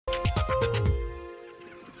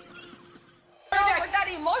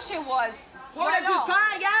that emotion was. What did you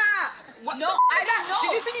try? Yeah. What? No, I didn't know.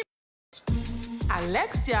 Did you see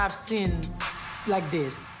Alexia I've seen like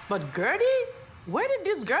this, but Gertie? Where did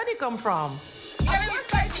this Gertie come from? You gotta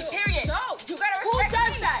respect me, period. No, you gotta Who respect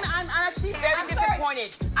does me. that? I'm actually very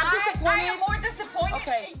disappointed. I'm disappointed. I am more disappointed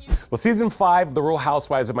Okay. in you. Well, season 5 of The Real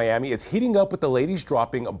Housewives of Miami is heating up with the ladies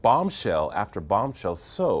dropping bombshell after bombshell.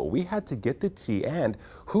 So we had to get the tea, and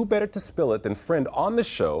who better to spill it than friend on the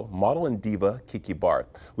show, model and diva Kiki Barth.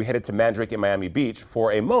 We headed to Mandrake in Miami Beach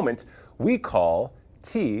for a moment we call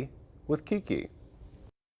Tea with Kiki.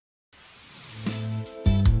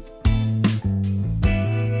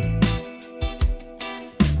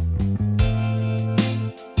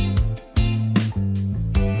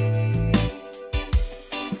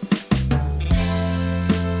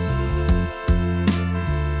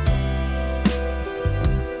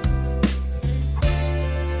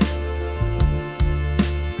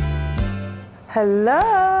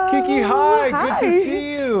 Hello. Kiki, hi. Good to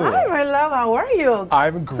see you. Hi, my love. How are you?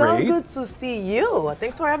 I'm great. So good to see you.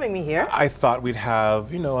 Thanks for having me here. I thought we'd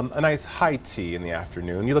have, you know, a nice high tea in the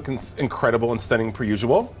afternoon. You look incredible and stunning per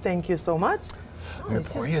usual. Thank you so much.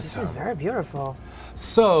 This is very beautiful.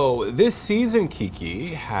 So this season,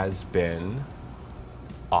 Kiki, has been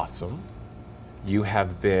awesome. You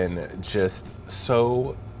have been just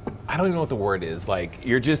so, I don't even know what the word is. Like,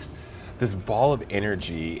 you're just this ball of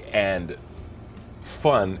energy and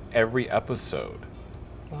fun every episode.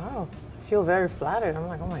 Wow. I feel very flattered. I'm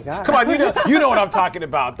like, oh my God. Come on, you know what I'm talking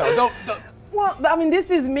about, though. Don't. Well, I mean, this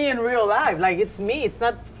is me in real life. Like, it's me.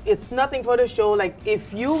 It's nothing for the show. Like,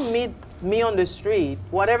 if you meet me on the street,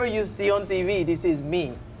 whatever you see on TV, this is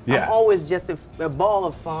me. Yeah. I'm always just a ball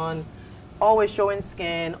of fun, always showing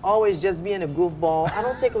skin, always just being a goofball. I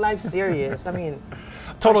don't take life serious. I mean,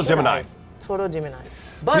 Total Gemini. Total Gemini.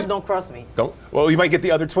 But don't cross me. Don't. Well, you might get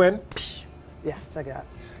the other twin. Yeah, it's like that.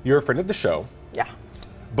 You're a friend of the show. Yeah.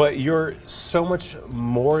 But you're so much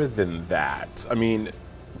more than that. I mean,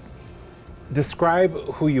 describe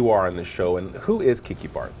who you are on the show and who is Kiki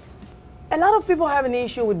Barth? A lot of people have an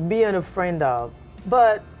issue with being a friend of,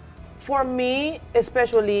 but for me,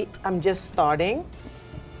 especially, I'm just starting.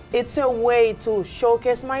 It's a way to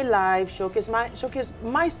showcase my life, showcase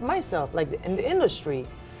myself, like in the industry.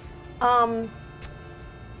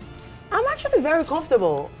 I'm actually very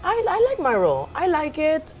comfortable. I like my role. I like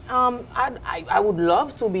it. I would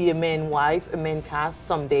love to be a man wife, a man cast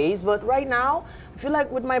some days, but right now, I feel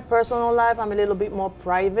like with my personal life, I'm a little bit more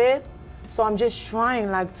private. So I'm just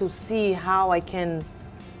trying like to see how I can,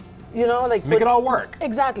 you know, like make it all work.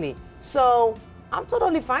 Exactly. So I'm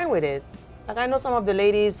totally fine with it. Like I know some of the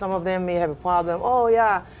ladies, some of them may have a problem. Oh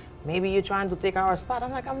yeah, maybe you're trying to take our spot.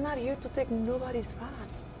 I'm like, I'm not here to take nobody's spot.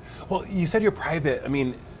 Well, you said you're private. I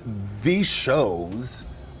mean, these shows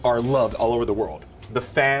are loved all over the world. The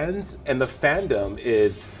fans and the fandom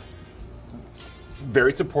is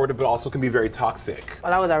very supportive, but also can be very toxic.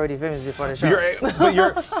 Well, I was already famous before the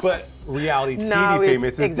show. But reality TV no,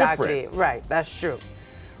 famous is exactly, different. Right, that's true.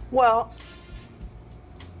 Well,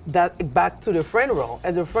 back to the friend role.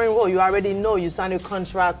 As a friend role, you already know you sign a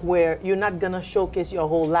contract where you're not gonna showcase your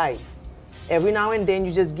whole life. Every now and then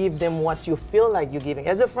you just give them what you feel like you're giving.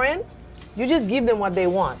 As a friend, you just give them what they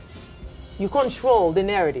want. You control the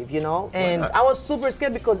narrative, you know? And I was super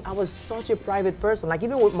scared because I was such a private person. Like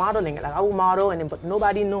even with modeling, like I would model but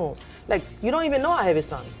nobody knew. Like you don't even know I have a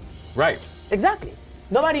son. Right. Exactly.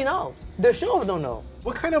 Nobody knows. The show don't know.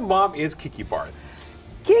 What kind of mom is Kiki Barth?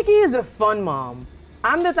 Kiki is a fun mom.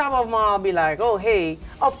 I'm the type of mom I'll be like, oh, hey,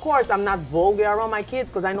 of course I'm not vulgar around my kids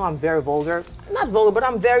because I know I'm very vulgar. Not vulgar, but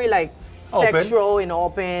I'm very like sexual and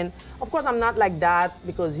open. Of course I'm not like that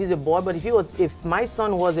because he's a boy, but if my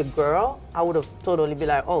son was a girl, I would have totally be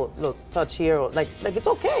like, oh, look, touch here. Or like it's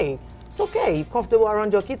okay. It's okay. You're comfortable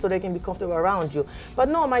around your kids so they can be comfortable around you. But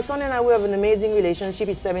no, my son and I, we have an amazing relationship.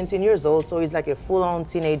 He's 17 years old, so he's like a full-on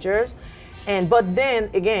teenager. But then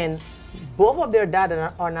again, both of their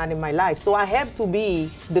dads are not in my life. So I have to be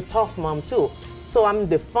the tough mom too. So I'm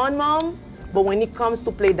the fun mom, but when it comes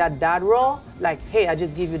to play that dad role, like, hey, I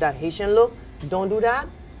just give you that Haitian look, don't do that,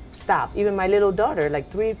 stop. Even my little daughter,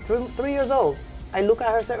 like three years old, I look at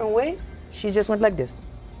her a certain way, she just went like this.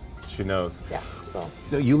 She knows. Yeah, so.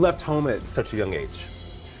 You left home at such a young age.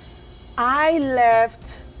 I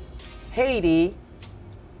left Haiti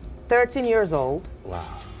 13 years old. Wow.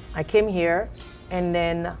 I came here and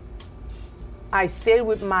then I stayed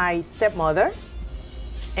with my stepmother,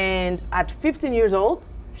 and at 15 years old,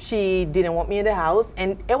 she didn't want me in the house,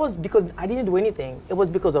 and it was because I didn't do anything. It was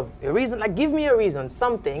because of a reason, like give me a reason,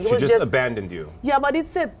 something. She just abandoned you. Yeah, but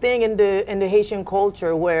it's a thing in the Haitian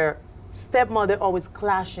culture where stepmother always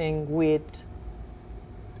clashing with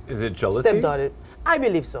Is it jealousy? stepdaughter. I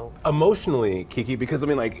believe so. Emotionally, Kiki, because I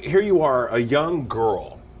mean, like, here you are, a young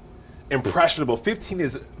girl, impressionable. 15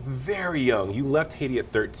 is very young. You left Haiti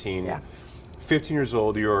at 13. Yeah. 15 years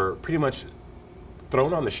old, you're pretty much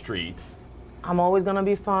thrown on the streets. I'm always gonna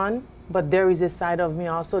be fun, but there is a side of me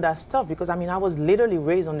also that's tough because I mean, I was literally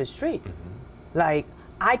raised on the street. Like,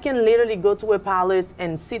 I can literally go to a palace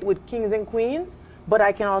and sit with kings and queens, but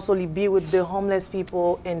I can also be with the homeless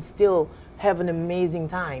people and still have an amazing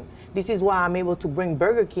time. This is why I'm able to bring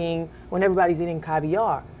Burger King when everybody's eating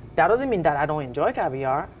caviar. That doesn't mean that I don't enjoy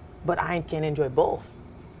caviar, but I can enjoy both.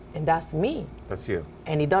 And that's me. That's you.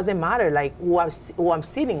 And it doesn't matter like who I'm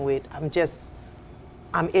sitting with,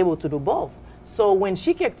 I'm able to do both. So when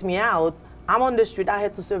she kicked me out, I'm on the street, I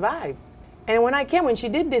had to survive. And when she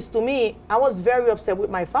did this to me, I was very upset with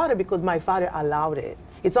my father because my father allowed it.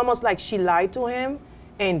 It's almost like she lied to him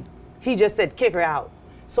and he just said, kick her out.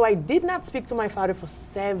 So I did not speak to my father for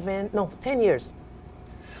 10 years.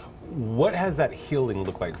 What has that healing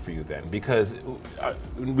looked like for you then? Because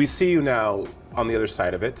we see you now on the other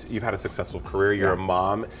side of it. You've had a successful career, you're a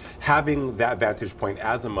mom. Having that vantage point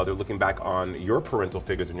as a mother, looking back on your parental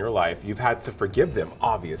figures in your life, you've had to forgive them,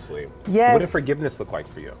 obviously. Yes. What did forgiveness look like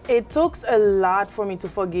for you? It took a lot for me to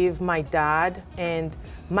forgive my dad, and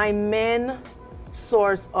my main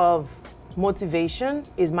source of motivation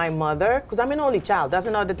is my mother, because I'm an only child. That's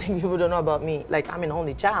another thing people don't know about me. Like, I'm an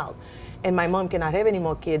only child, and my mom cannot have any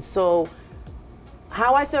more kids. So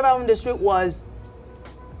how I survived on the street was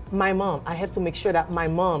my mom. I have to make sure that my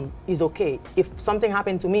mom is okay. If something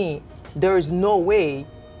happened to me, there is no way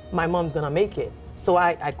my mom's gonna make it. So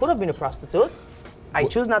I could have been a prostitute. I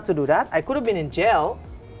choose not to do that. I could have been in jail.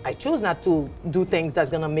 I choose not to do things that's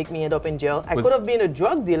gonna make me end up in jail. I could have been a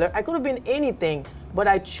drug dealer. I could have been anything, but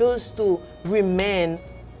I chose to remain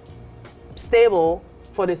stable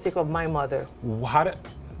for the sake of my mother.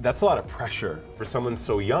 That's a lot of pressure for someone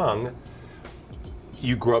so young.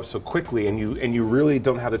 You grow up so quickly, and you really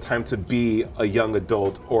don't have the time to be a young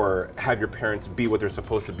adult or have your parents be what they're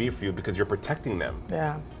supposed to be for you because you're protecting them.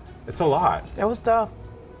 Yeah. It's a lot. It was tough.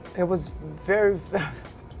 It was very.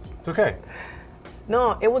 It's okay.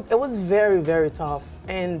 No, it was very, very tough.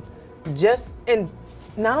 And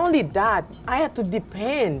not only that, I had to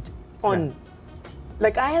depend on,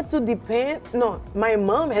 my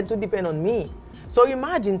mom had to depend on me. So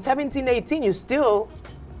imagine 17, 18, you're still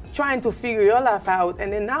trying to figure your life out,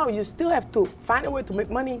 and then now you still have to find a way to make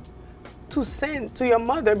money to send to your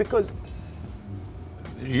mother because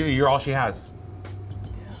you're all she has.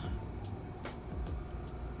 Yeah.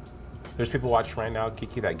 There's people watching right now,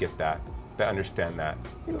 Kiki, that get that understand that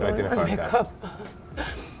identify with that.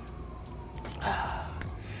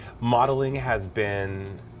 Modeling has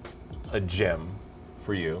been a gem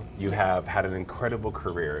for you. You have had an incredible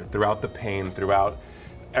career throughout the pain, throughout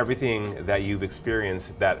everything that you've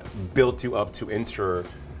experienced that built you up to enter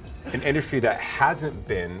an industry that hasn't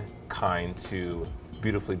been kind to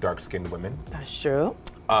beautifully dark-skinned women. That's true.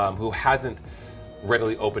 Who hasn't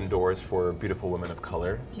readily opened doors for beautiful women of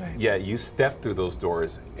color. Right. Yet you stepped through those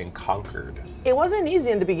doors and conquered. It wasn't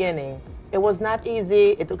easy in the beginning. It was not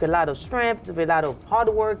easy. It took a lot of strength, a lot of hard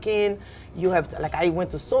working. You have to, I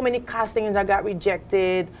went to so many castings, I got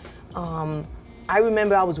rejected. I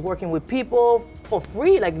remember I was working with people for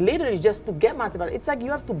free, literally just to get myself out. It's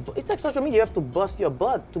like social media, you have to bust your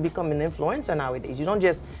butt to become an influencer nowadays. You don't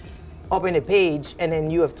just open a page and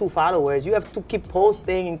then you have 2 followers. You have to keep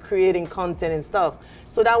posting and creating content and stuff.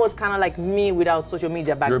 So that was kind of like me without social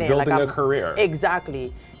media back then. You're building a career.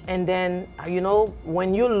 Exactly. And then,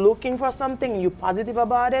 when you're looking for something and you're positive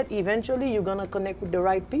about it, eventually you're gonna connect with the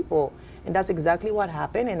right people. And that's exactly what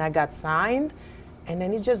happened. And I got signed. And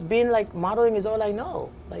then it's just been modeling is all I know.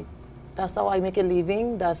 That's how I make a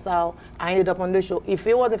living. That's how I ended up on the show. If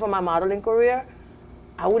it wasn't for my modeling career,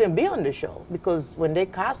 I wouldn't be on the show, because when they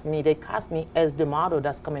cast me as the model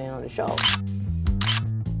that's coming in on the show.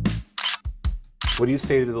 What do you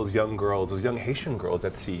say to those young girls, those young Haitian girls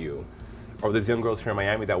that see you, or those young girls here in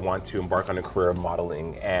Miami that want to embark on a career of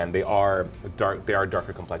modeling, and they are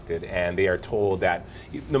darker complected, and they are told that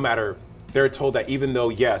they're told that even though,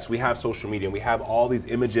 yes, we have social media and we have all these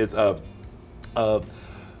images of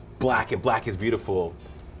black and black is beautiful,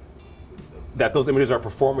 that those images are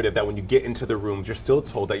performative, that when you get into the rooms, you're still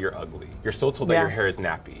told that you're ugly. You're still told that your hair is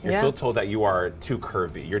nappy. You're still told that you are too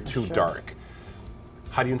curvy, you're too dark.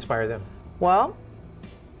 How do you inspire them? Well,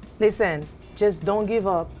 listen, just don't give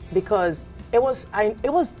up, because it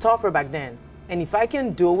was tougher back then. And if I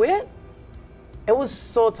can do it, it was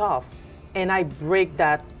so tough. And I break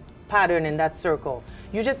that pattern and that circle.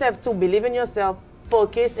 You just have to believe in yourself,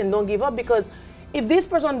 focus, and don't give up, because if this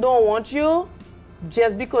person don't want you,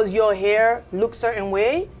 just because your hair looks certain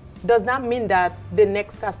way does not mean that the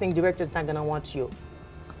next casting director is not gonna want you.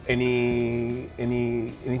 Anything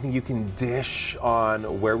you can dish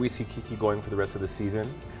on where we see Kiki going for the rest of the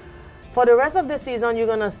season? For the rest of the season, you're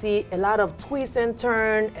gonna see a lot of twists and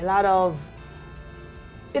turns,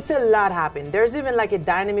 it's a lot happen. There's even like a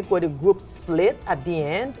dynamic where the group split at the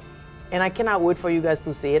end, and I cannot wait for you guys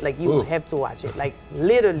to see it. Like, you have to watch it, like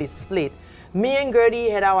literally split. Me and Gertie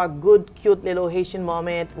had our good, cute little Haitian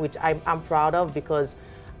moment, which I'm proud of, because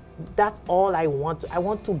that's all I want. I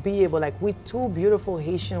want to be able, like, with two beautiful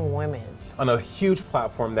Haitian women. On a huge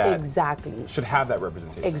platform that exactly should have that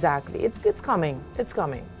representation. Exactly. It's coming. It's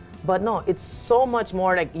coming. But no, it's so much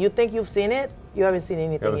more. Like, you think you've seen it, you haven't seen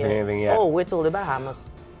anything yet. You haven't seen anything yet. Oh, wait till the Bahamas.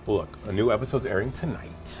 Well, look, a new episode's airing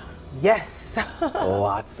tonight. Yes.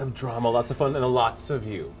 Lots of drama, lots of fun, and lots of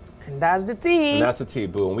you. And that's the tea. And that's the tea,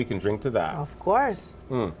 boo, and we can drink to that. Of course.